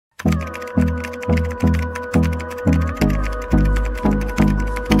Hold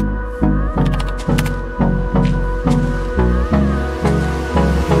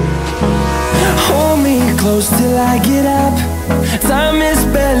me close till I get up. Time is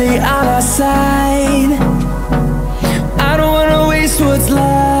barely on our side. I don't wanna waste what's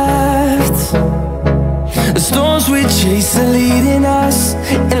left. The storms we chase are leading us,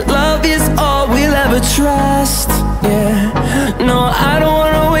 and love is all we'll ever trust. Yeah, no, I don't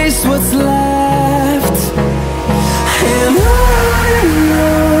wanna waste what's left. And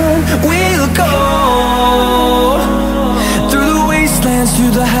on we'll go, through the wastelands,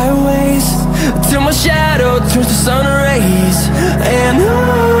 through the highways, till my shadow turns to sun rays. And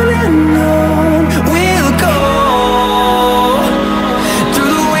on we'll go,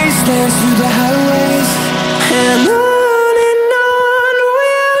 through the wastelands, through the highways, and on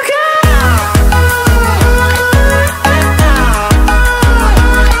we'll go.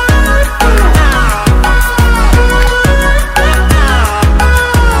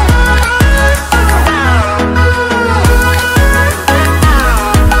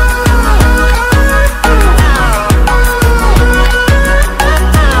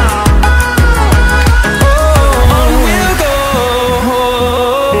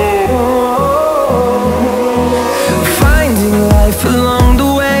 Along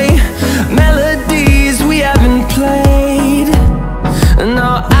the way, melodies we haven't played. No,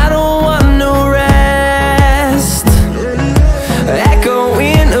 I don't want no rest.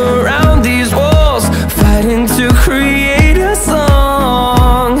 Echoing around these walls, fighting to create a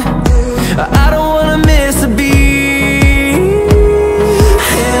song. I don't wanna miss a beat.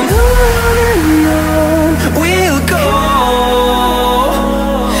 And on we'll go,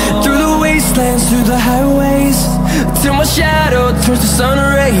 through the wastelands, through the highways, till my shadow turns to sun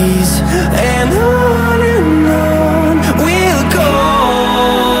rays. And on we'll go,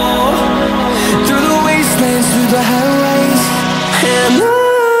 through the wastelands, through the highways, and on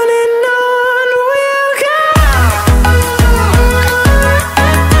we'll go.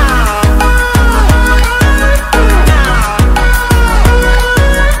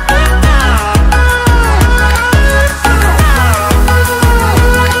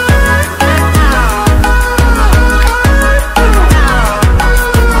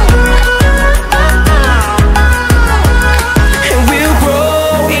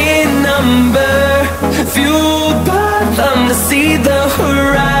 See the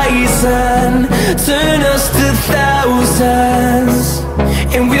horizon, turn us to thousands,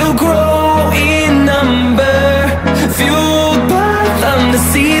 and we'll grow in number, fueled by them to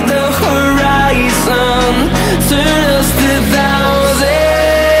see the